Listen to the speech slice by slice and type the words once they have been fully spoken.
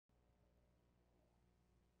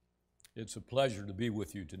It's a pleasure to be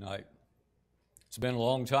with you tonight. It's been a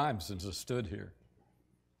long time since I stood here.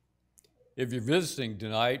 If you're visiting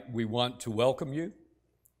tonight, we want to welcome you.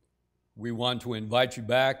 We want to invite you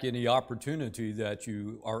back any opportunity that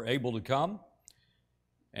you are able to come.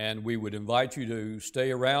 And we would invite you to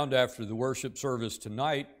stay around after the worship service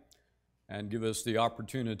tonight and give us the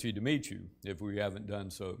opportunity to meet you if we haven't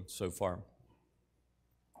done so far.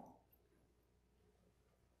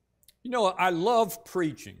 You know, I love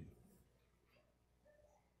preaching.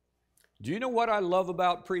 Do you know what I love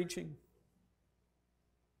about preaching?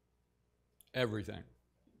 Everything.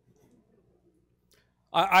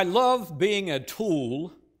 I love being a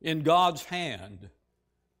tool in God's hand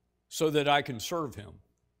so that I can serve Him.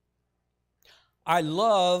 I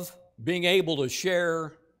love being able to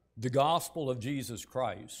share the gospel of Jesus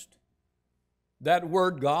Christ. That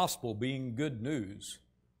word gospel being good news.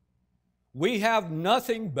 We have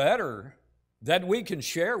nothing better that we can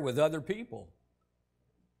share with other people.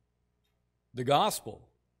 The gospel,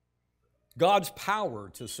 God's power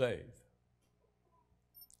to save.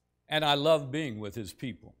 And I love being with His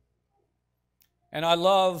people. And I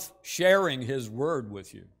love sharing His word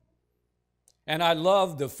with you. And I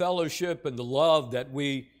love the fellowship and the love that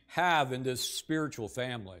we have in this spiritual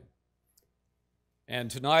family.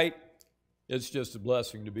 And tonight, it's just a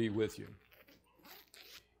blessing to be with you.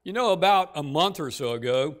 You know, about a month or so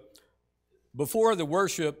ago, before the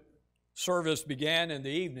worship service began in the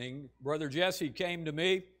evening, Brother Jesse came to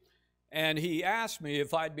me and he asked me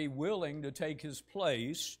if I'd be willing to take his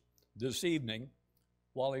place this evening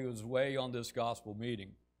while he was away on this gospel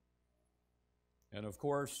meeting. And of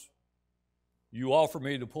course, you offer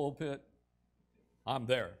me the pulpit, I'm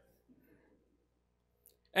there.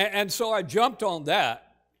 And so I jumped on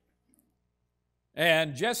that.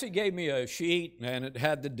 And Jesse gave me a sheet and it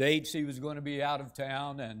had the dates he was going to be out of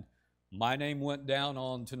town, and my name went down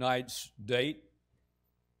on tonight's date.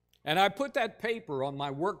 And I put that paper on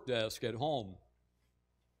my work desk at home.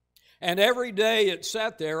 And every day it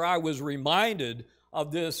sat there, I was reminded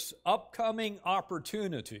of this upcoming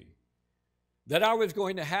opportunity that I was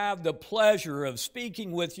going to have the pleasure of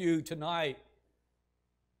speaking with you tonight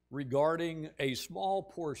regarding a small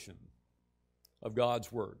portion of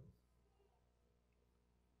God's Word.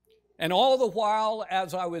 And all the while,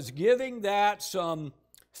 as I was giving that some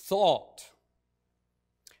thought,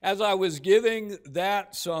 as I was giving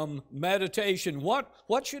that some meditation,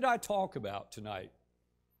 what should I talk about tonight?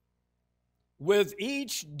 With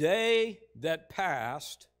each day that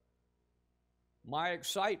passed, my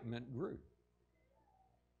excitement grew.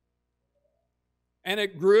 And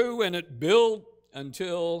it grew and it built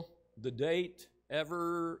until the date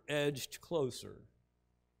ever edged closer.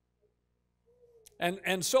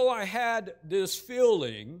 And so I had this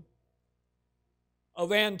feeling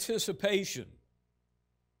of anticipation.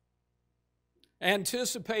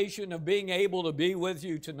 Anticipation of being able to be with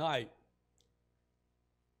you tonight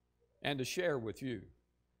and to share with you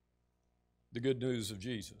the good news of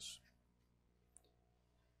Jesus.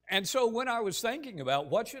 And so when I was thinking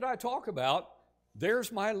about what should I talk about,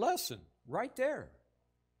 there's my lesson right there.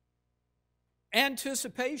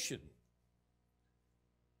 Anticipation.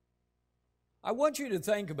 I want you to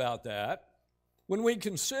think about that when we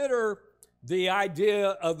consider the idea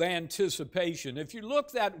of anticipation. If you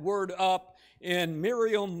look that word up in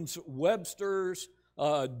Merriam-Webster's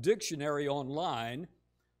dictionary online,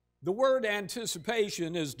 the word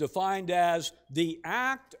anticipation is defined as the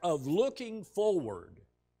act of looking forward,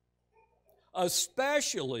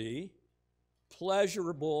 especially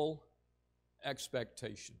pleasurable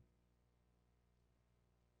expectation.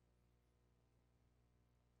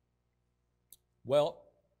 Well,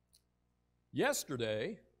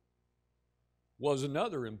 yesterday was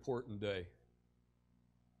another important day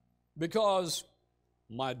because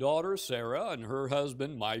my daughter Sarah and her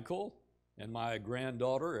husband Michael and my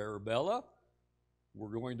granddaughter Arabella were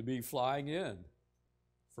going to be flying in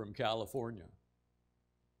from California.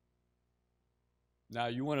 Now,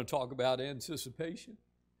 you want to talk about anticipation?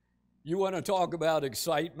 You want to talk about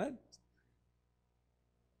excitement?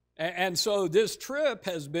 And so this trip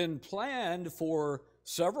has been planned for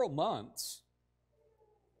several months.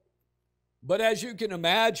 But as you can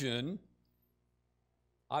imagine,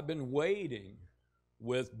 I've been waiting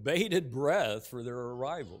with bated breath for their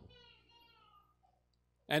arrival.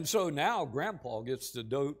 And so now Grandpa gets to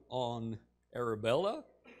dote on Arabella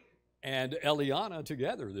and Eliana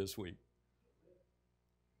together this week.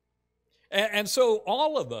 And so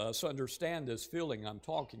all of us understand this feeling I'm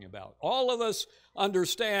talking about. All of us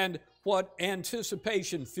understand what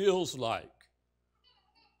anticipation feels like.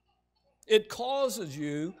 It causes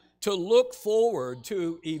you to look forward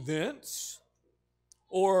to events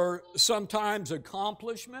or sometimes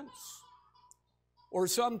accomplishments, or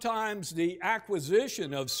sometimes the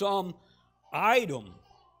acquisition of some item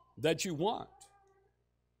that you want.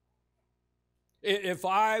 If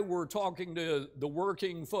I were talking to the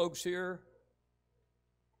working folks here,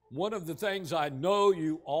 one of the things I know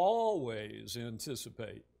you always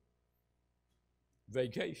anticipate: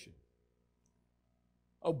 vacation.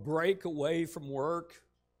 A break away from work,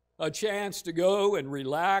 a chance to go and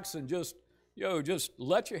relax and just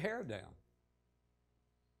let your hair down.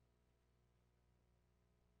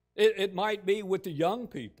 It might be with the young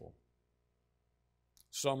people,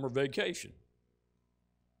 summer vacation,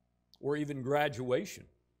 or even graduation.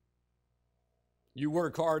 You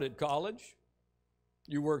work hard at college,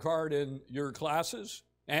 you work hard in your classes,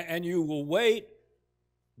 and you will wait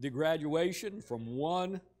the graduation from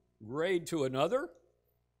one grade to another,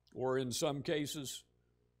 or in some cases,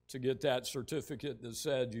 to get that certificate that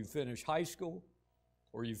said you finished high school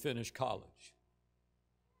or you finished college.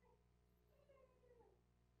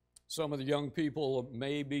 Some of the young people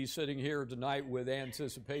may be sitting here tonight with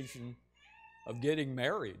anticipation of getting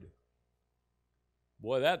married.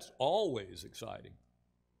 Boy, that's always exciting.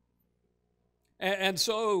 And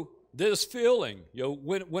so this feeling,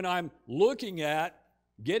 when I'm looking at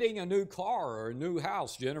getting a new car or a new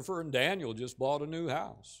house, Jennifer and Daniel just bought a new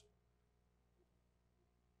house.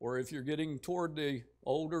 Or if you're getting toward the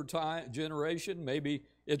older generation, maybe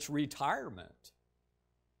it's retirement.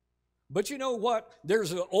 But you know what?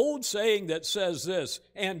 There's an old saying that says this: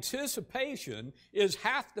 anticipation is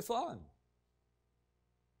half the fun.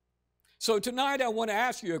 So tonight I want to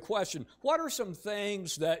ask you a question. What are some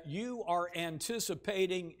things that you are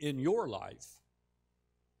anticipating in your life?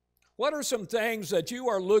 What are some things that you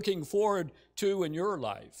are looking forward to in your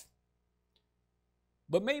life?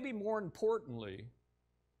 But maybe more importantly,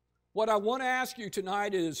 what I want to ask you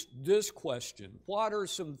tonight is this question: what are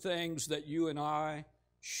some things that you and I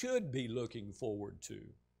should be looking forward to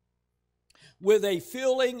with a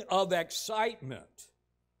feeling of excitement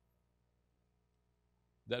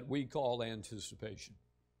that we call anticipation?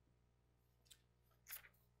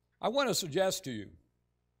 I want to suggest to you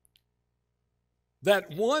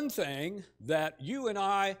that one thing that you and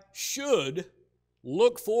I should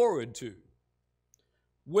look forward to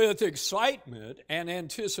with excitement and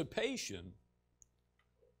anticipation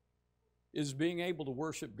is being able to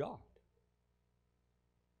worship God.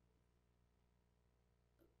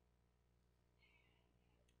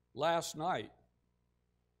 Last night,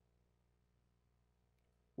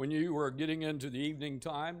 when you were getting into the evening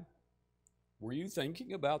time, were you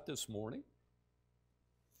thinking about this morning?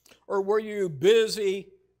 Or were you busy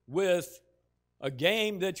with a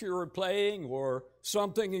game that you were playing, or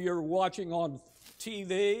something you're watching on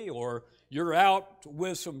TV, or you're out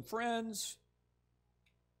with some friends?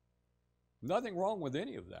 Nothing wrong with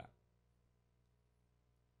any of that.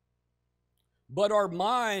 But our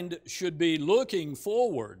mind should be looking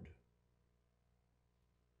forward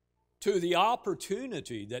to the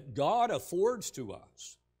opportunity that God affords to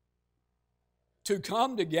us to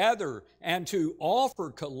come together and to offer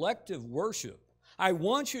collective worship. I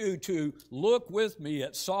want you to look with me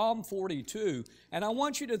at Psalm 42, and I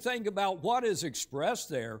want you to think about what is expressed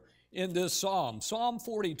there in this psalm. Psalm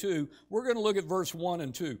 42, we're going to look at verse 1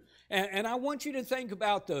 and 2. And I want you to think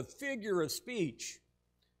about the figure of speech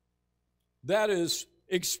that is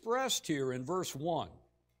expressed here in verse 1.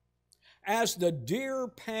 As the deer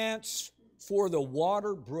pants for the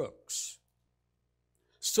water brooks,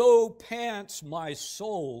 so pants my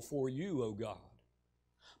soul for you, O God.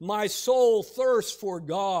 My soul thirsts for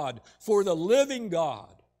God, for the living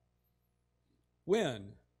God. When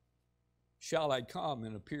shall I come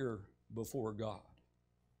and appear before God?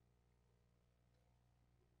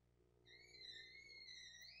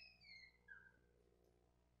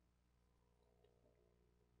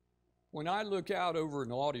 When I look out over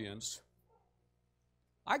an audience,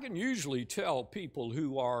 I can usually tell people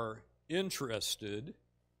who are interested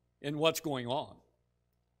in what's going on.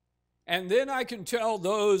 And then I can tell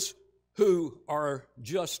those who are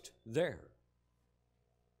just there.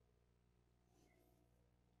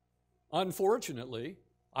 Unfortunately,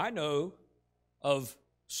 I know of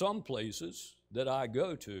some places that I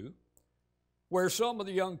go to where some of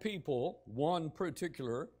the young people, one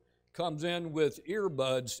particular, comes in with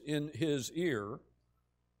earbuds in his ear,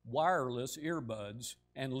 wireless earbuds,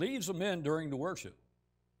 and leaves them in during the worship.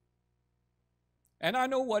 And I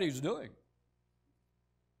know what he's doing.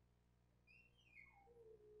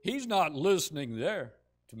 He's not listening there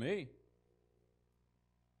to me.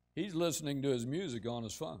 He's listening to his music on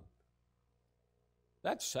his phone.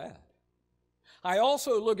 That's sad. I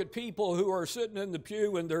also look at people who are sitting in the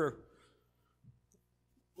pew and they're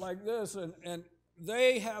like this, and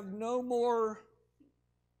they have no more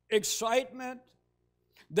excitement.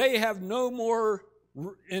 They have no more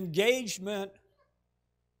engagement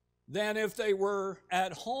than if they were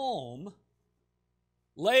at home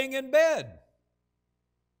laying in bed.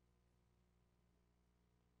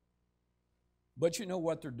 But you know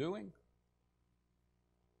what they're doing?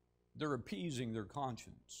 They're appeasing their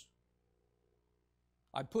conscience.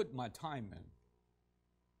 I put my time in.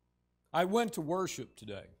 I went to worship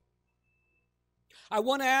today. I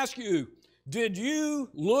want to ask you, did you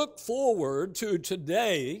look forward to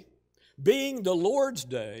today being the Lord's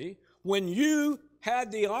Day when you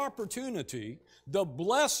had the opportunity, the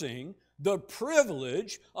blessing, the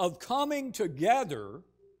privilege of coming together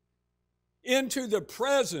into the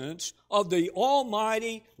presence of the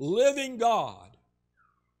Almighty living God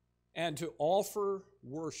and to offer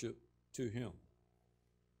worship to Him?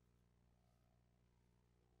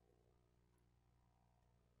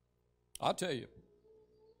 I'll tell you,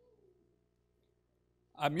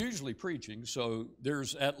 I'm usually preaching, so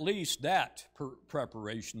there's at least that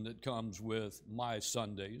preparation that comes with my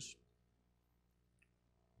Sundays.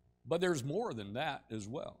 But there's more than that as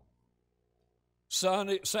well.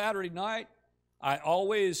 Saturday night, I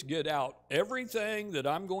always get out everything that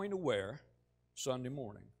I'm going to wear Sunday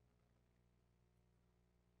morning.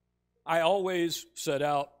 I always set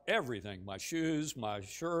out everything, my shoes, my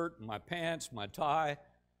shirt, my pants, my tie,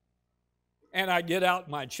 and I get out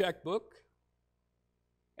my checkbook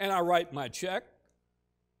and I write my check.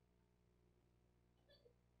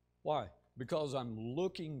 Why? Because I'm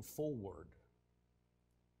looking forward.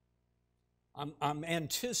 I'm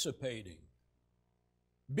anticipating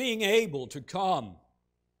being able to come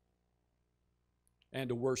and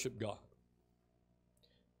to worship God.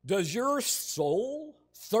 Does your soul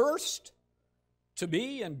thirst to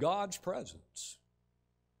be in God's presence?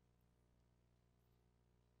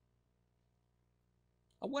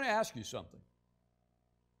 I want to ask you something.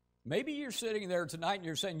 Maybe you're sitting there tonight and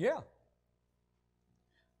you're saying, yeah.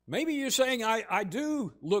 Maybe you're saying, I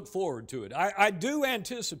do look forward to it. I do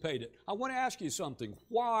anticipate it. I want to ask you something.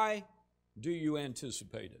 Why do you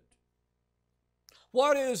anticipate it?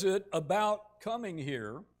 What is it about coming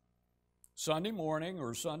here Sunday morning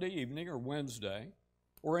or Sunday evening or Wednesday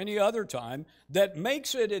or any other time that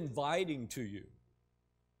makes it inviting to you?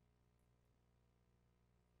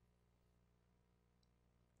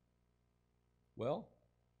 Well,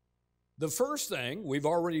 the first thing we've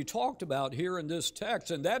already talked about here in this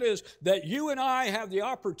text, and that is that you and I have the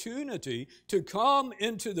opportunity to come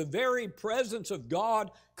into the very presence of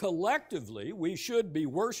God collectively. We should be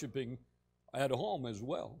worshiping at home as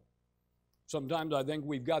well. Sometimes I think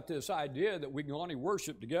we've got this idea that we can only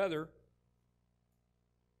worship together.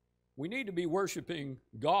 We need to be worshiping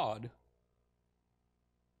God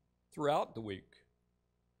throughout the week.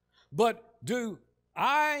 But do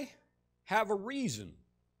I have a reason?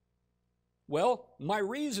 Well, my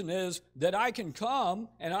reason is that I can come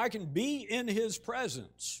and I can be in His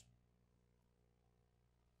presence.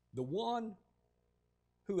 The one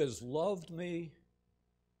who has loved me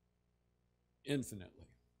infinitely.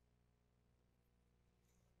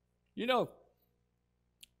 You know,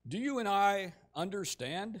 do you and I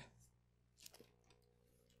understand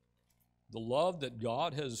the love that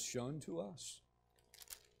God has shown to us?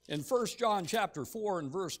 In 1 John chapter 4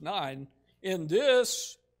 and verse 9, in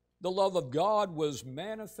this the love of God was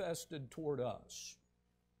manifested toward us,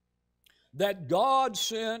 that God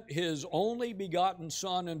sent His only begotten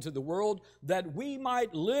Son into the world that we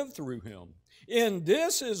might live through Him. In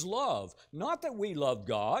this is love, not that we loved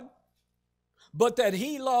God, but that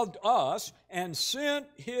He loved us and sent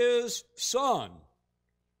His Son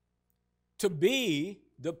to be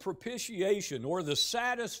the propitiation or the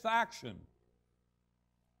satisfaction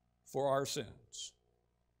for our sins.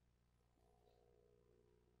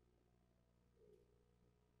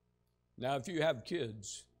 Now, if you have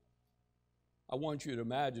kids, I want you to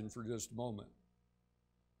imagine for just a moment.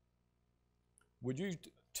 Would you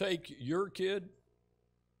take your kid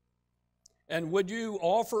and would you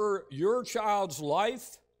offer your child's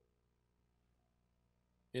life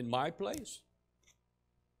in my place?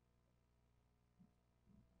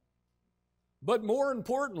 But more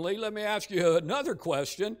importantly, let me ask you another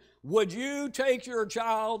question. Would you take your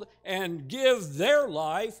child and give their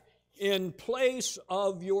life in place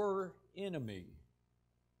of your enemy?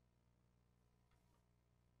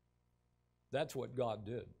 That's what God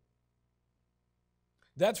did.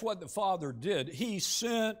 That's what the Father did. He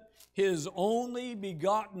sent His only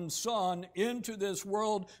begotten Son into this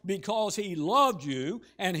world because He loved you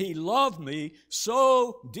and He loved me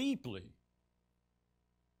so deeply.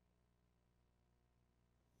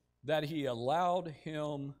 that he allowed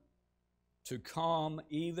him to come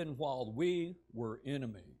even while we were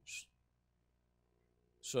enemies,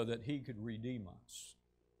 so that he could redeem us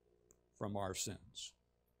from our sins.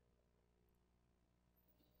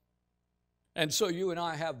 And so you and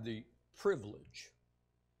I have the privilege,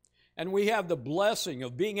 and we have the blessing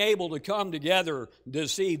of being able to come together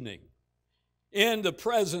this evening in the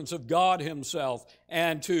presence of God himself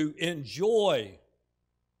and to enjoy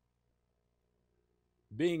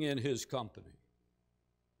being in his company.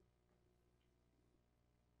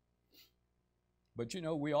 But you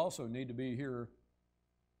know, we also need to be here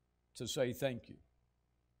to say thank you.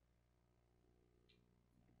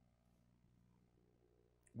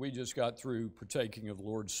 We just got through partaking of the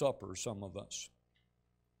Lord's Supper, some of us.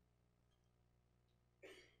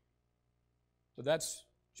 But that's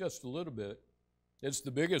just a little bit. It's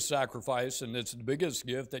the biggest sacrifice and it's the biggest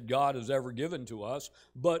gift that God has ever given to us.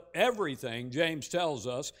 But everything, James tells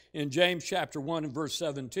us in James chapter 1 and verse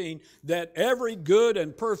 17, that every good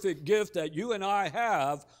and perfect gift that you and I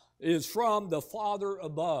have is from the Father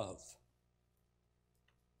above.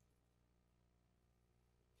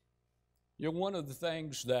 You know, one of the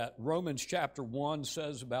things that Romans chapter 1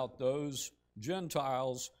 says about those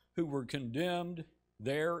Gentiles who were condemned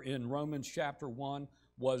there in Romans chapter 1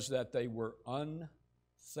 was that they were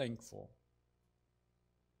unthankful.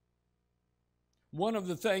 One of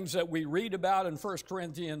the things that we read about in 1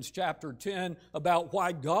 Corinthians chapter 10 about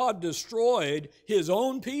why God destroyed his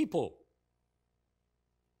own people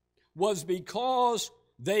was because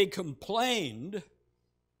they complained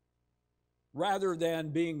rather than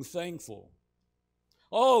being thankful.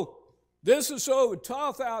 Oh, this is so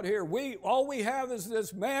tough out here. All we have is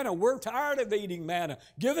this manna. We're tired of eating manna.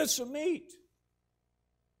 Give us some meat.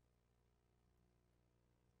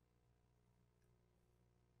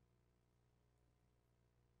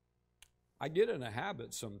 I get in a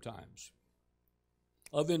habit sometimes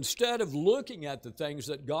of, instead of looking at the things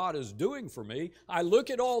that God is doing for me, I look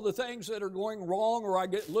at all the things that are going wrong, or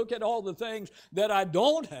look at all the things that I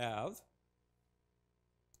don't have,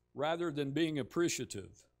 rather than being appreciative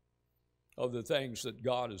of the things that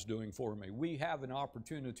God is doing for me. We have an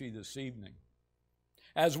opportunity this evening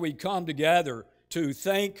as we come together to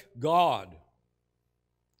thank God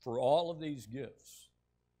for all of these gifts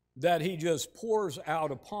that he just pours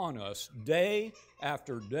out upon us day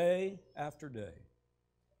after day after day.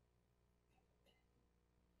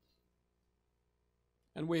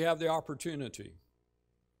 And we have the opportunity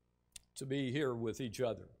to be here with each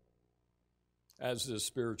other as this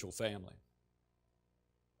spiritual family.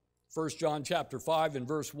 1 John chapter 5 and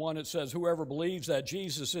verse 1, it says, whoever believes that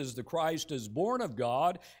Jesus is the Christ is born of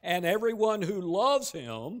God, and everyone who loves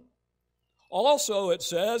him, also it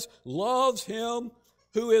says, loves him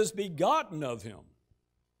who is begotten of him.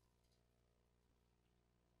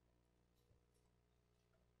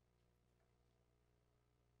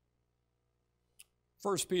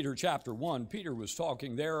 First Peter chapter 1, Peter was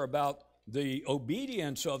talking there about the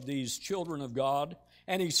obedience of these children of God.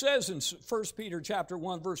 And he says in 1 Peter chapter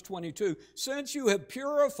 1, verse 22, since you have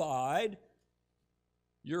purified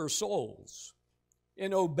your souls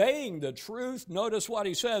in obeying the truth, notice what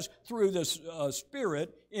he says, through the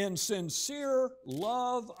Spirit, in sincere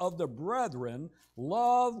love of the brethren,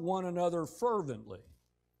 love one another fervently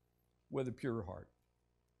with a pure heart.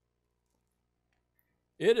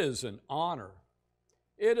 It is an honor.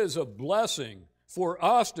 It is a blessing for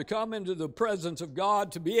us to come into the presence of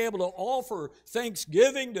God, to be able to offer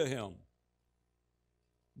thanksgiving to him,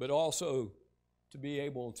 but also to be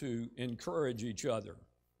able to encourage each other.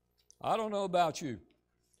 I don't know about you,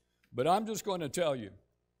 but I'm just going to tell you,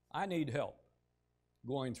 I need help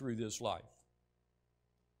going through this life.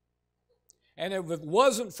 And if it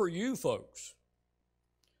wasn't for you folks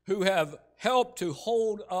who have helped to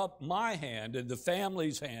hold up my hand and the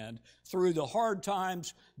family's hand through the hard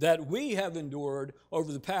times that we have endured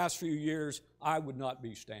over the past few years, I would not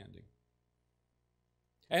be standing.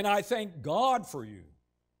 And I thank God for you.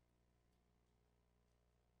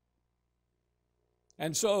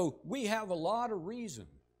 And so we have a lot of reason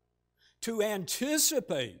to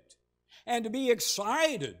anticipate and to be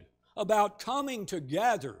excited about coming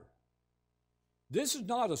together. This is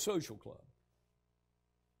not a social club.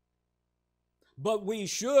 But we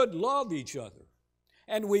should love each other,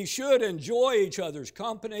 and we should enjoy each other's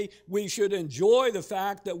company. We should enjoy the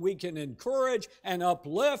fact that we can encourage and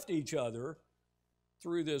uplift each other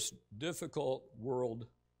through this difficult world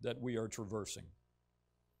that we are traversing.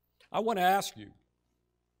 I want to ask you,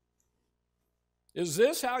 is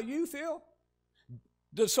this how you feel?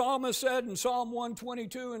 The psalmist said in Psalm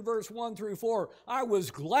 122 and verse 1 through 4, I was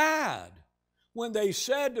glad when they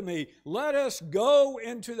said to me, let us go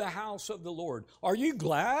into the house of the Lord. Are you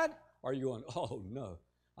glad? Are you going, oh no,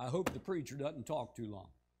 I hope the preacher doesn't talk too long?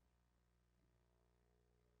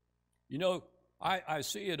 You know, I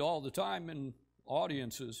see it all the time in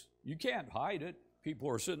audiences. You can't hide it. People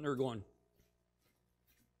are sitting there going,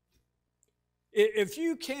 if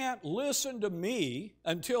you can't listen to me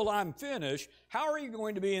until I'm finished, how are you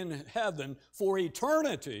going to be in heaven for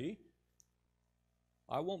eternity?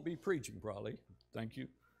 I won't be preaching probably, thank you,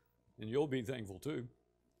 and you'll be thankful too.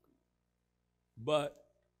 But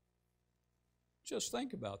just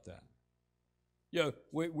think about that. You know,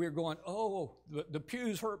 we're going, oh, the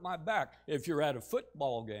pews hurt my back. If you're at a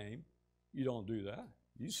football game, you don't do that.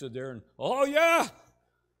 You sit there and, oh yeah.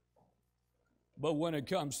 But when it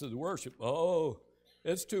comes to the worship, oh,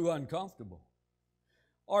 it's too uncomfortable.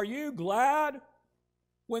 Are you glad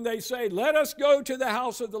when they say, let us go to the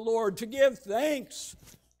house of the Lord to give thanks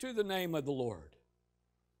to the name of the Lord?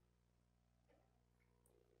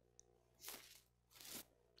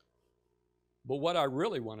 But what I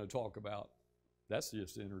really want to talk about, that's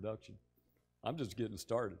just the introduction. I'm just getting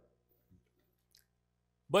started.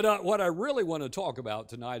 But what I really want to talk about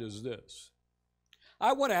tonight is this.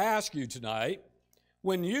 I want to ask you tonight,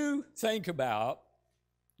 when you think about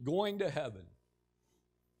going to heaven,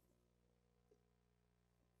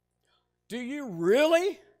 do you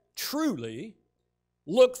really, truly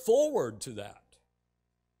look forward to that?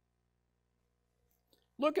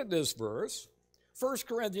 Look at this verse. 1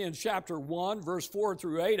 Corinthians chapter 1, verse 4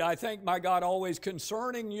 through 8, I thank my God always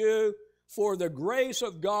concerning you for the grace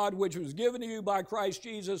of God which was given to you by Christ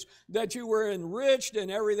Jesus, that you were enriched in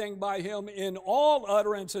everything by him in all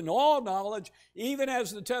utterance and all knowledge, even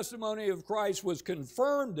as the testimony of Christ was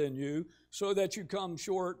confirmed in you, so that you come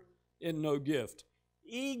short in no gift.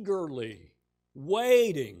 Eagerly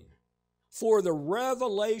waiting for the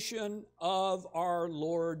revelation of our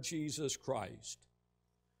Lord Jesus Christ,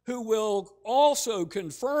 who will also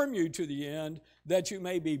confirm you to the end, that you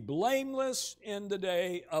may be blameless in the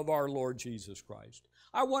day of our Lord Jesus Christ.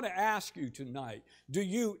 I want to ask you tonight, do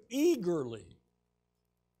you eagerly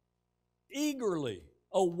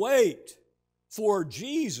await for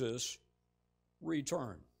Jesus'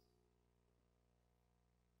 return?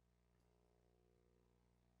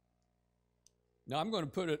 Now, I'm going to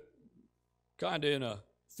put it kind of in a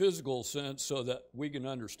physical sense so that we can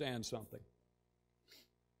understand something.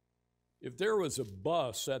 If there was a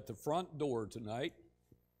bus at the front door tonight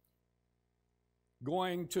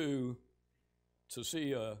going to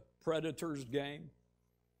see a Predators game,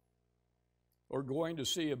 or going to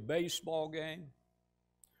see a baseball game,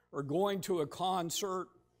 or going to a concert,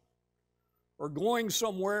 or going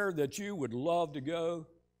somewhere that you would love to go,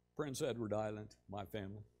 Prince Edward Island, my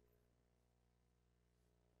family.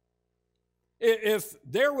 If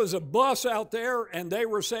there was a bus out there and they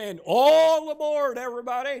were saying, all aboard,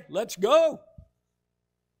 everybody, let's go,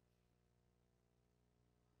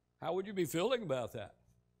 how would you be feeling about that?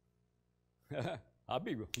 I'd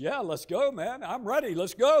be, yeah, let's go, man. I'm ready.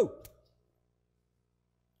 Let's go.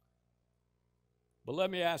 But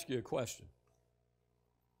let me ask you a question.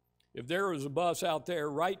 If there was a bus out there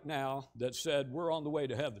right now that said, we're on the way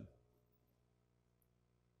to heaven,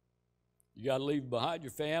 you got to leave behind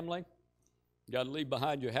your family. You got to leave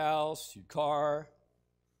behind your house, your car,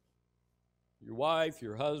 your wife,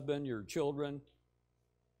 your husband, your children.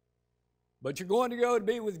 But you're going to go to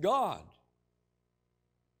be with God.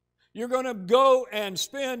 You're going to go and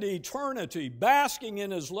spend eternity basking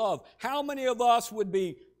in his love. How many of us would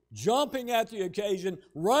be jumping at the occasion,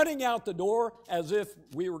 running out the door as if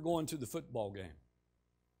we were going to the football game?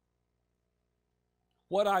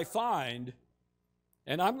 What I find,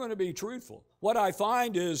 and I'm going to be truthful, what I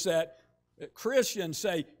find is that Christians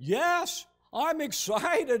say, yes, I'm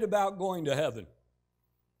excited about going to heaven,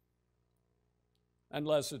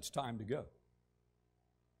 unless it's time to go.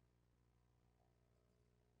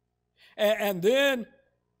 And then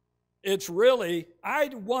it's really, I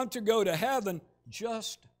want to go to heaven,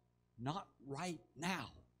 just not right now.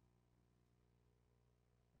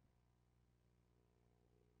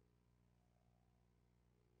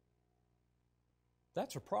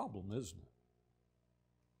 That's a problem, isn't it?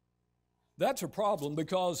 That's a problem,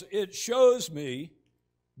 because it shows me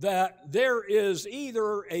that there is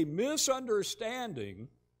either a misunderstanding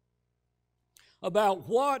about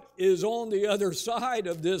what is on the other side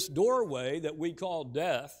of this doorway that we call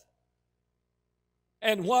death,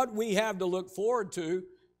 and what we have to look forward to.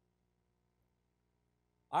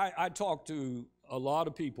 I talk to a lot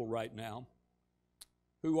of people right now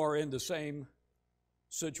who are in the same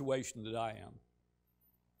situation that I am,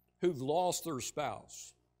 who've lost their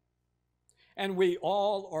spouse. And we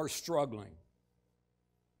all are struggling.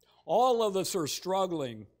 All of us are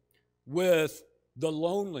struggling with the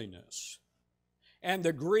loneliness and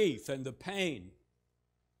the grief and the pain.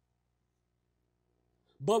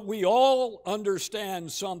 But we all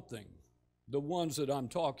understand something, the ones that I'm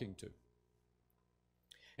talking to.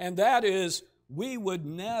 And that is, we would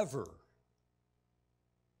never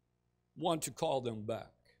want to call them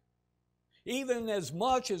back. Even as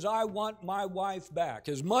much as I want my wife back,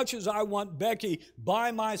 as much as I want Becky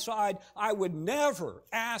by my side, I would never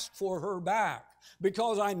ask for her back,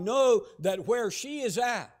 because I know that where she is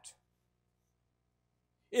at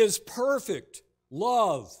is perfect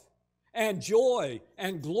love and joy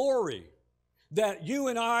and glory that you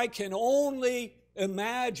and I can only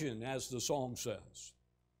imagine, as the song says.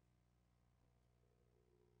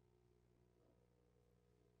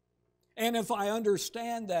 And if I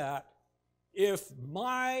understand that, if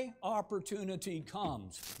my opportunity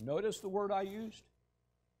comes, notice the word I used,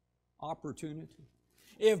 opportunity.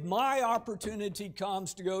 If my opportunity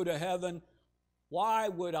comes to go to heaven, why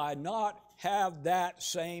would I not have that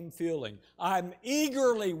same feeling? I'm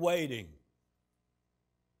eagerly waiting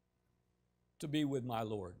to be with my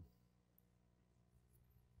Lord.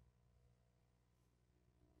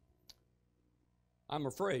 I'm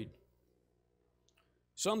afraid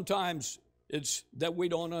sometimes it's that we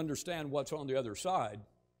don't understand what's on the other side.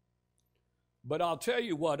 But I'll tell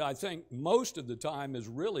you what I think most of the time is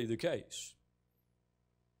really the case,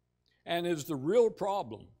 and is the real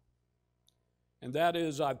problem. And that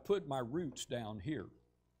is, I've put my roots down here.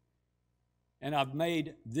 And I've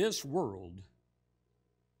made this world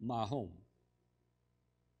my home.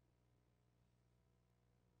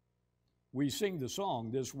 We sing the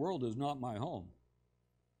song, "This world is not my home.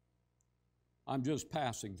 I'm just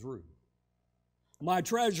passing through. My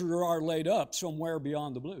treasures are laid up somewhere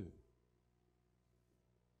beyond the blue."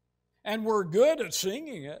 And we're good at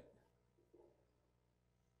singing it.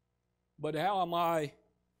 But how am I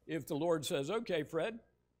if the Lord says, "Okay, Fred,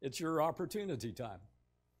 it's your opportunity time"?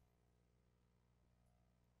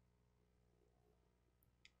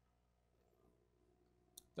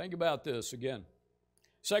 Think about this again.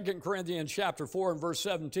 2 Corinthians chapter 4 and verse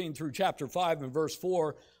 17 through chapter 5 and verse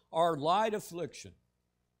 4, our light affliction.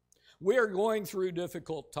 We are going through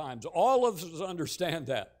difficult times. All of us understand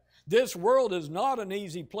that. This world is not an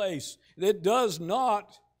easy place. It does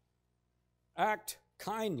not act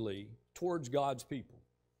kindly towards God's people.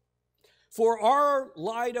 For our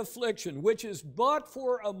light affliction, which is but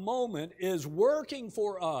for a moment, is working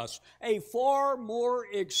for us a far more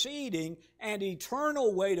exceeding and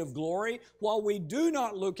eternal weight of glory, while we do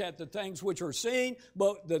not look at the things which are seen,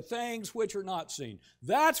 but the things which are not seen.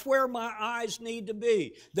 That's where my eyes need to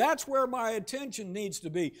be. That's where my attention needs to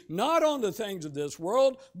be. Not on the things of this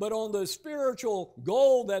world, but on the spiritual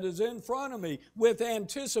goal that is in front of me, with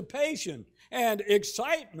anticipation and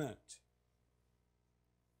excitement.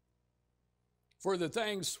 For the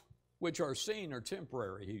things which are seen are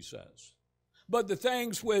temporary, he says. But the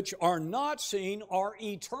things which are not seen are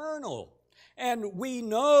eternal. And we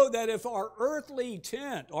know that if our earthly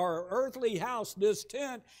tent, our earthly house, this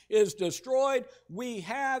tent is destroyed, we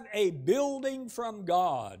have a building from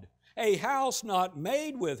God, a house not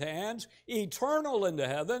made with hands, eternal in the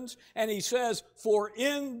heavens. And he says, "For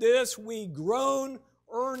in this we groan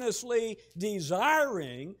earnestly,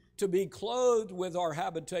 desiring to be clothed with our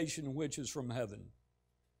habitation which is from heaven."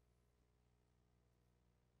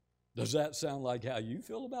 Does that sound like how you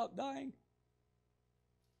feel about dying?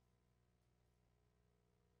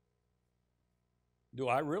 Do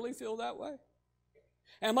I really feel that way?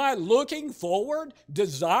 Am I looking forward,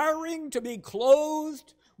 desiring to be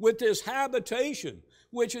clothed with this habitation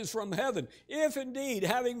which is from heaven? If indeed,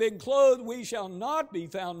 having been clothed, we shall not be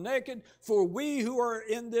found naked, for we who are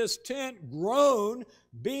in this tent groan,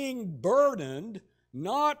 being burdened,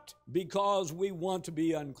 not because we want to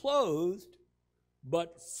be unclothed,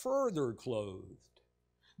 but further clothed,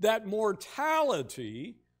 that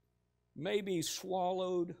mortality may be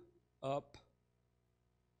swallowed up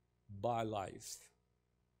by life.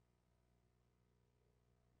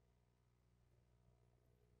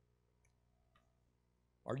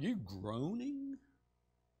 Are you groaning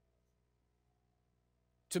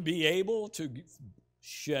to be able to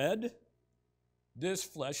shed this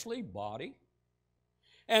fleshly body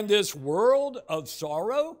and this world of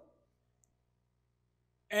sorrow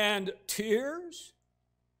and tears,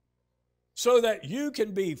 so that you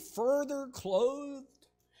can be further clothed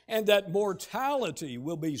and that mortality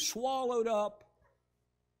will be swallowed up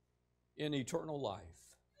in eternal life?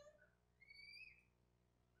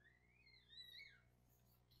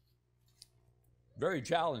 Very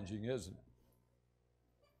challenging, isn't it?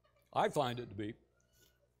 I find it to be.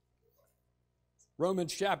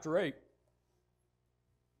 Romans chapter 8.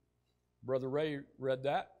 Brother Ray read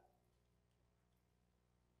that.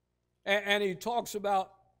 And he talks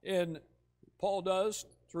about, Paul does,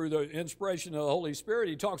 through the inspiration of the Holy Spirit,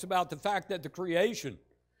 he talks about the fact that the creation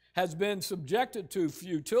has been subjected to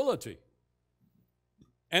futility.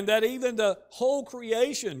 And that even the whole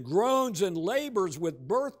creation groans and labors with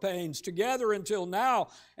birth pains together until now.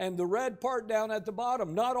 And the red part down at the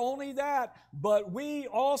bottom. Not only that, but we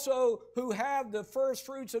also who have the first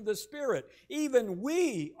fruits of the Spirit, even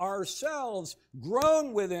we ourselves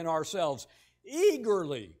groan within ourselves,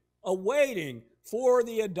 eagerly awaiting for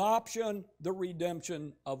the adoption, the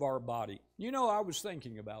redemption of our body. You know, I was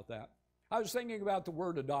thinking about that. I was thinking about the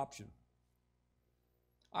word adoption.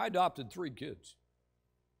 I adopted 3 kids.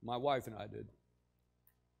 My wife and I did.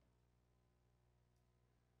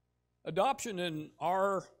 Adoption in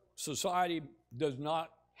our society does not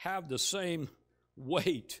have the same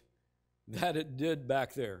weight that it did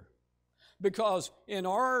back there. Because in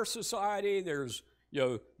our society, there's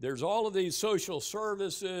all of these social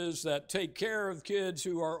services that take care of kids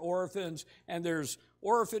who are orphans, and there's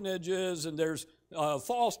orphanages, and there's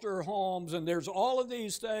foster homes, and there's all of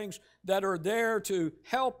these things that are there to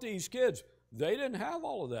help these kids. They didn't have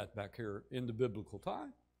all of that back here in the biblical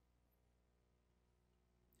time.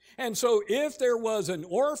 And so if there was an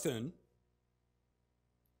orphan,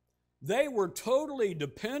 they were totally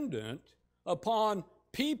dependent upon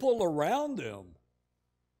people around them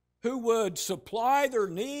who would supply their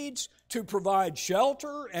needs to provide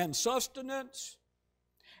shelter and sustenance.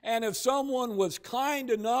 And if someone was kind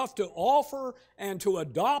enough to offer and to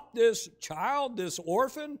adopt this child, this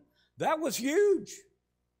orphan, that was huge.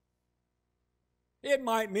 It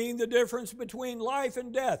might mean the difference between life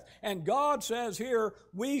and death. And God says here,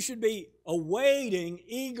 we should be awaiting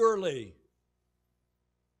eagerly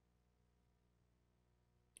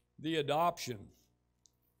the adoption,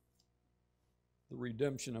 the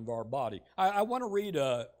redemption of our body. I want to read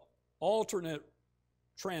an alternate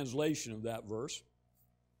translation of that verse.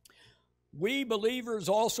 We believers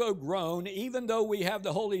also groan, even though we have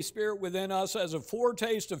the Holy Spirit within us as a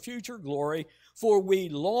foretaste of future glory, for we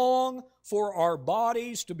long for our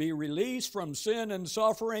bodies to be released from sin and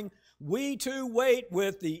suffering. We too wait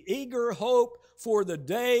with the eager hope for the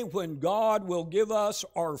day when God will give us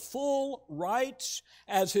our full rights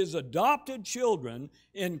as His adopted children,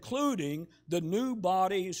 including the new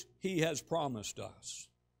bodies He has promised us.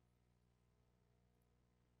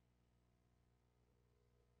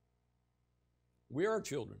 We are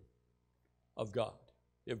children of God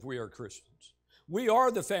if we are Christians. We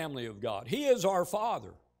are the family of God. He is our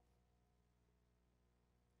Father.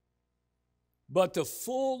 But the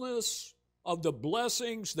fullness of the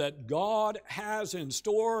blessings that God has in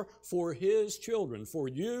store for His children, for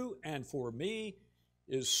you and for me,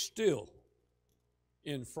 is still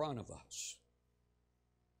in front of us.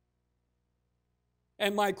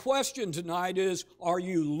 And my question tonight is, are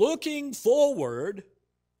you looking forward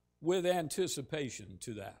with anticipation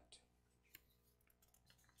to that?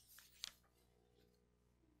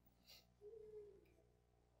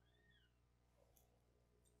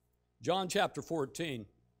 John chapter 14,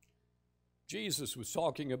 Jesus was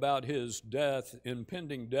talking about His death,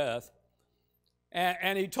 impending death,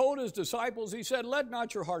 and He told His disciples, He said, let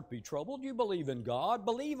not your heart be troubled. You believe in God,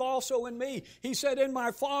 believe also in me. He said, in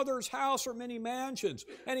my Father's house are many mansions.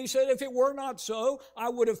 And He said, if it were not so, I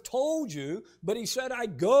would have told you. But He said, I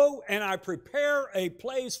go and I prepare a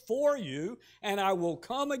place for you, and I will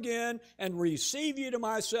come again and receive you to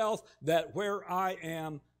myself, that where I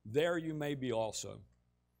am, there you may be also.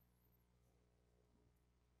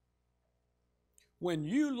 When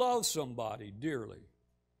you love somebody dearly,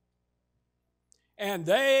 and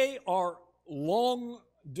they are long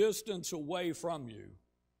distance away from you,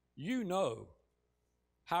 you know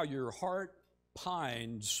how your heart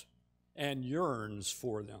pines and yearns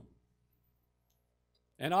for them.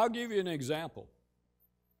 And I'll give you an example.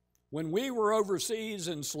 When we were overseas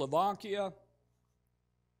in Slovakia,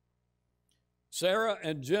 Sarah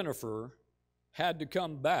and Jennifer had to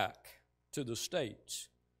come back to the States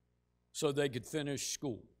so they could finish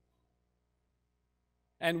school.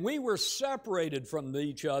 And we were separated from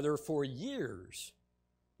each other for years,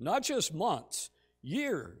 not just months,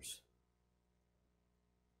 years.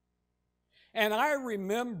 And I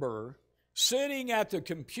remember sitting at the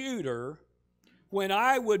computer when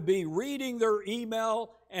I would be reading their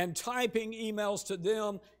email and typing emails to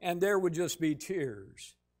them, and there would just be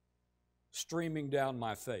tears streaming down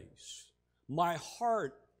my face. My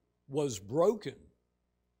heart was broken.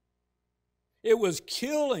 It was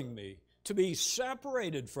killing me to be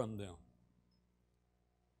separated from them.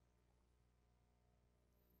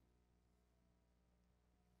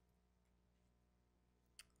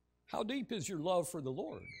 How deep is your love for the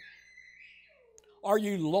Lord? Are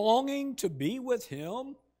you longing to be with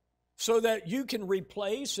Him so that you can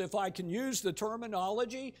replace, if I can use the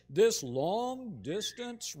terminology, this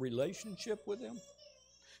long-distance relationship with Him?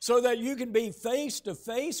 So that you can be face to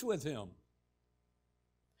face with Him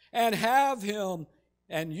and have Him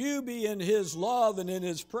and you be in His love and in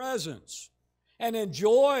His presence and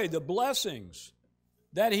enjoy the blessings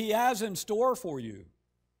that He has in store for you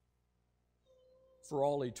for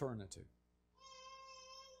all eternity.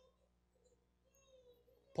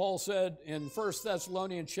 Paul said in 1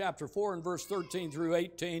 Thessalonians chapter 4 and verse 13 through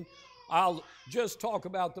 18, I'll just talk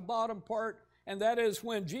about the bottom part, and that is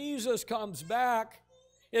when Jesus comes back,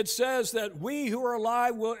 it says that we who are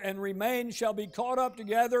alive and remain shall be caught up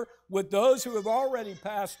together with those who have already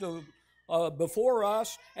passed before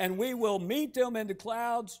us, and we will meet them in the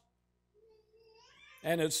clouds.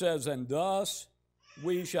 And it says, and thus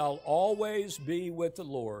we shall always be with the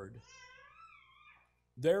Lord.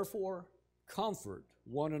 Therefore, comfort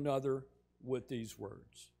one another with these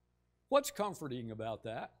words. What's comforting about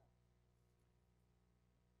that?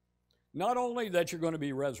 Not only that you're going to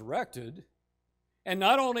be resurrected, and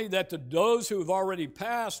not only that those who have already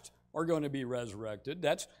passed are going to be resurrected,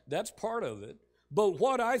 that's part of it. But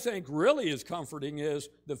what I think really is comforting is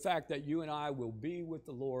the fact that you and I will be with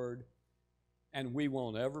the Lord and we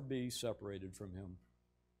won't ever be separated from Him.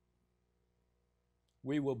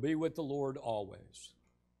 We will be with the Lord always.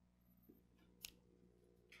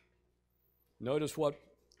 Notice what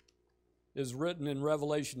is written in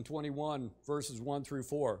Revelation 21, verses 1 through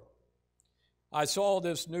 4. I saw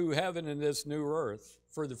this new heaven and this new earth,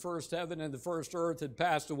 for the first heaven and the first earth had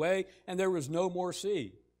passed away, and there was no more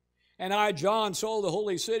sea. And I, John, saw the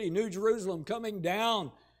holy city, New Jerusalem, coming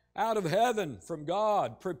down out of heaven from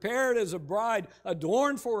God, prepared as a bride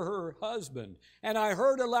adorned for her husband. And I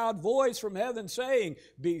heard a loud voice from heaven saying,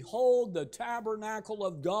 behold, the tabernacle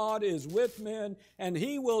of God is with men, and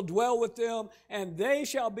He will dwell with them, and they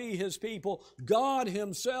shall be His people. God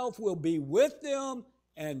Himself will be with them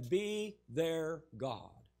and be their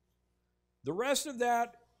God. The rest of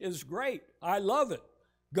that is great. I love it.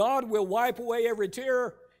 God will wipe away every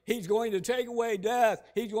tear. He's going to take away death.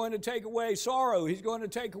 He's going to take away sorrow. He's going to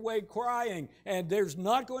take away crying. And there's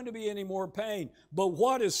not going to be any more pain. But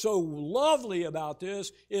what is so lovely about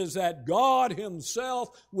this is that God Himself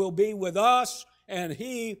will be with us, and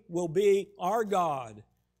He will be our God,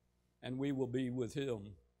 and we will be with Him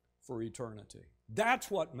for eternity. That's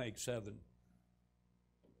what makes heaven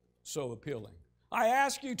so appealing. I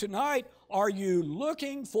ask you tonight, are you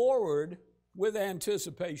looking forward with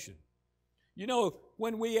anticipation? You know,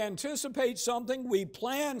 when we anticipate something, we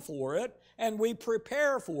plan for it and we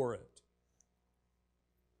prepare for it.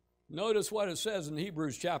 Notice what it says in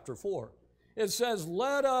Hebrews chapter 4. It says,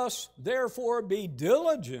 let us therefore be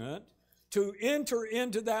diligent to enter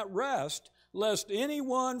into that rest, lest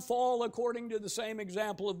anyone fall according to the same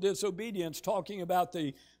example of disobedience, talking about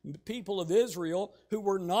the people of Israel who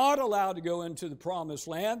were not allowed to go into the promised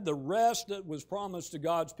land, the rest that was promised to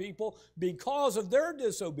God's people because of their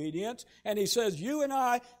disobedience. And he says, you and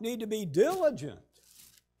I need to be diligent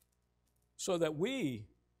so that we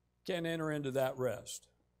can enter into that rest.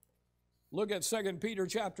 Look at 2 Peter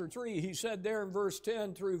chapter 3. He said there in verse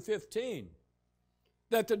 10 through 15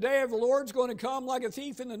 that the day of the Lord's going to come like a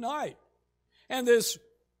thief in the night. And this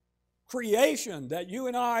creation that you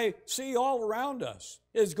and I see all around us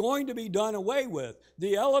is going to be done away with.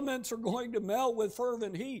 The elements are going to melt with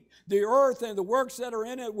fervent heat. The earth and the works that are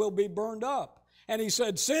in it will be burned up. And he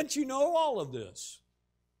said, since you know all of this,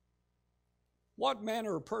 what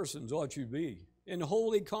manner of persons ought you be in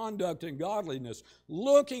holy conduct and godliness,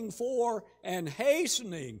 looking for and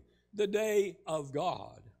hastening the day of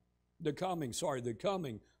God, the coming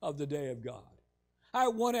of the day of God. I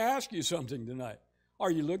want to ask you something tonight. Are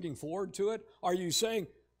you looking forward to it? Are you saying,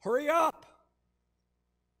 hurry up?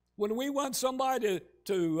 When we want somebody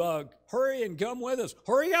to hurry and come with us,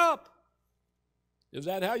 hurry up. Is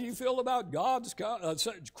that how you feel about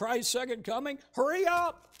Christ's second coming? Hurry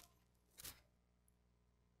up.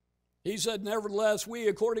 He said, nevertheless, we,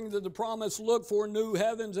 according to the promise, look for new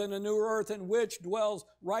heavens and a new earth in which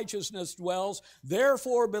righteousness dwells.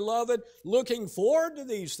 Therefore, beloved, looking forward to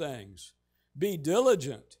these things, be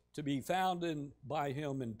diligent to be found by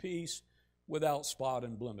Him in peace, without spot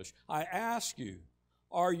and blemish. I ask you,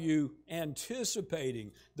 are you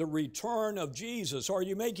anticipating the return of Jesus? Are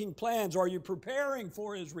you making plans? Are you preparing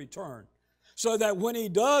for His return? So that when He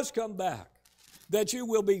does come back, that you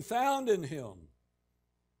will be found in Him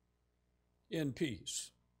in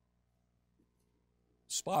peace,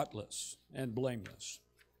 spotless and blameless.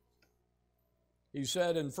 He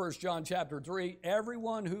said in 1 John chapter 3,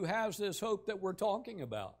 everyone who has this hope that we're talking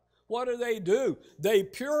about, what do? They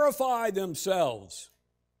purify themselves.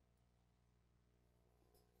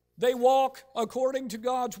 They walk according to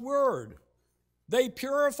God's word. They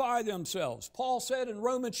purify themselves. Paul said in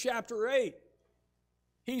Romans chapter 8,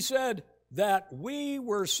 he said that we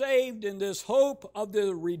were saved in this hope of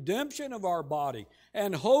the redemption of our body.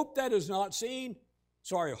 And hope that is seen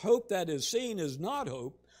is not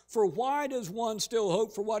hope. For why does one still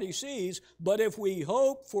hope for what he sees? But if we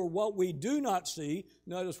hope for what we do not see,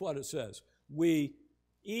 notice what it says. We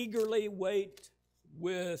eagerly wait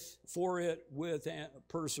for it with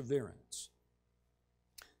perseverance.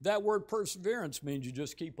 That word perseverance means you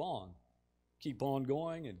just keep on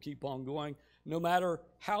going and keep on going, no matter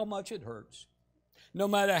how much it hurts, no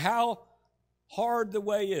matter how hard the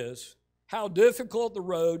way is, how difficult the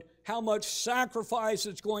road, how much sacrifice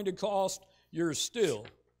it's going to cost, you're still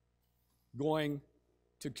going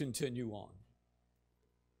to continue on.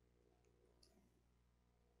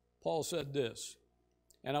 Paul said this,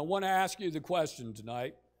 and I want to ask you the question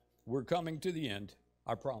tonight. We're coming to the end,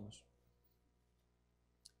 I promise.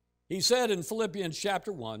 He said in Philippians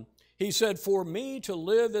chapter 1, he said, for me to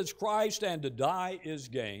live is Christ and to die is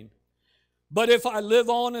gain. But if I live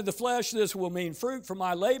on in the flesh, this will mean fruit for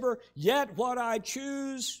my labor. Yet what I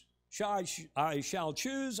choose, I shall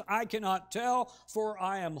choose, I cannot tell, for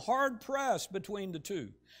I am hard-pressed between the two,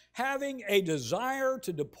 having a desire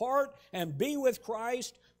to depart and be with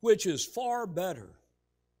Christ, which is far better.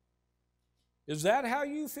 Is that how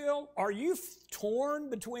you feel? Are you torn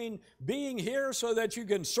between being here so that you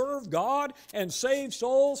can serve God and save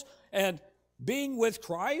souls and being with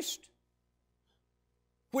Christ?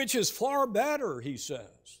 Which is far better, he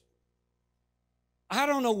says. I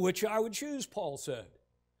don't know which I would choose, Paul said.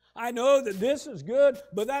 I know that this is good,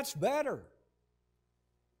 but that's better.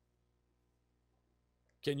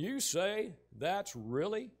 Can you say that's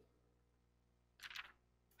really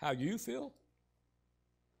how you feel?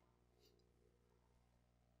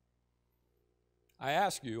 I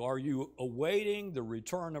ask you, are you awaiting the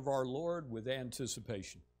return of our Lord with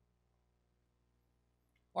anticipation?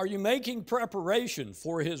 Are you making preparation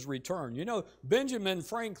for his return? You know, Benjamin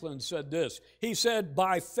Franklin said this. He said,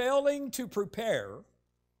 by failing to prepare,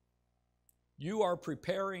 you are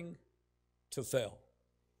preparing to fail.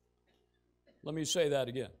 Let me say that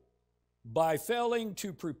again. By failing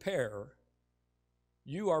to prepare,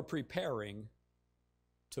 you are preparing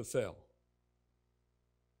to fail.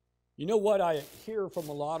 You know what I hear from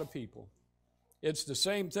a lot of people? It's the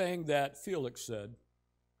same thing that Felix said.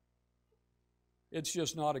 It's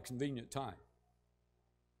just not a convenient time.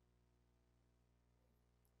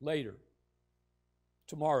 Later,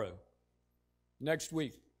 tomorrow, next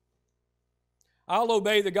week, I'll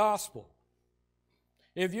obey the gospel.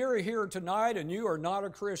 If you're here tonight and you are not a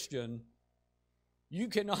Christian, you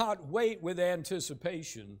cannot wait with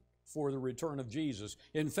anticipation for the return of Jesus.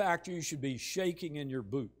 In fact, you should be shaking in your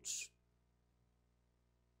boots,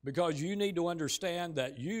 because you need to understand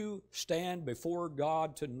that you stand before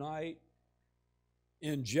God tonight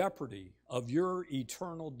in jeopardy of your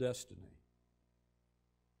eternal destiny.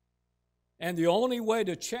 And the only way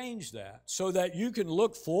to change that so that you can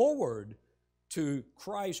look forward to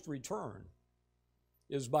Christ's return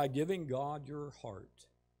is by giving God your heart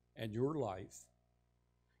and your life,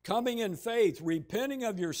 coming in faith, repenting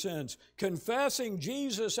of your sins, confessing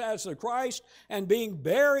Jesus as the Christ, and being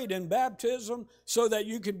buried in baptism so that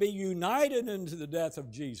you can be united into the death of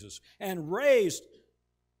Jesus and raised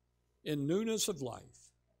in newness of life.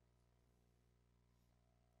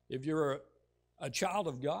 If you're a child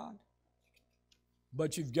of God,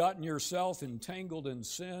 but you've gotten yourself entangled in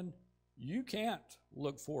sin, you can't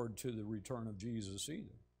look forward to the return of Jesus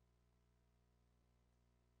either.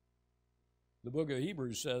 The book of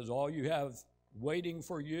Hebrews says all you have waiting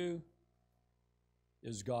for you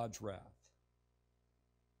is God's wrath.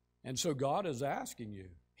 And so God is asking you,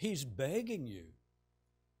 he's begging you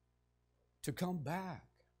to come back.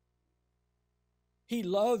 He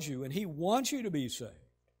loves you and he wants you to be saved.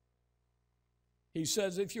 He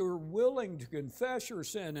says if you're willing to confess your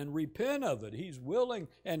sin and repent of it, he's willing,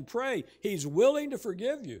 and pray, he's willing to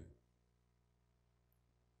forgive you.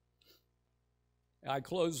 I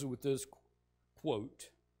close with this quote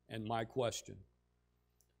and my question.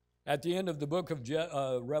 At the end of the book of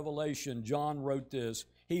Revelation, John wrote this.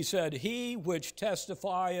 He said, he which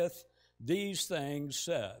testifieth these things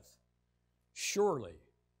saith, surely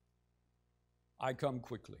I come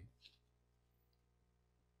quickly.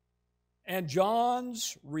 And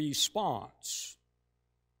John's response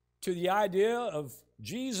to the idea of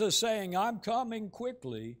Jesus saying, I'm coming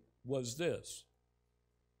quickly, was this: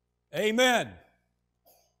 Amen.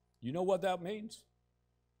 You know what that means?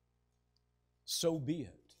 So be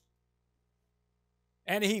it.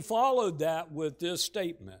 And he followed that with this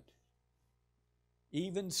statement,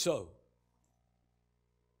 even so,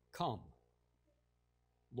 come,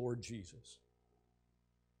 Lord Jesus.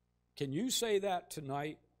 Can you say that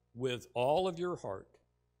tonight with all of your heart?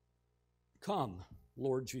 Come,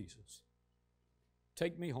 Lord Jesus.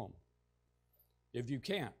 Take me home. If you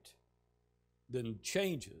can't, then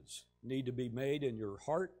changes need to be made in your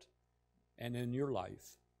heart and in your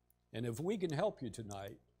life. And if we can help you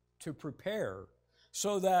tonight to prepare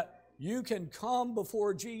so that you can come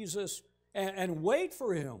before Jesus and wait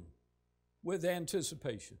for him with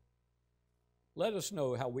anticipation, let us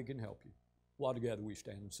know how we can help you. While together we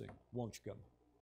stand and sing. Won't you come?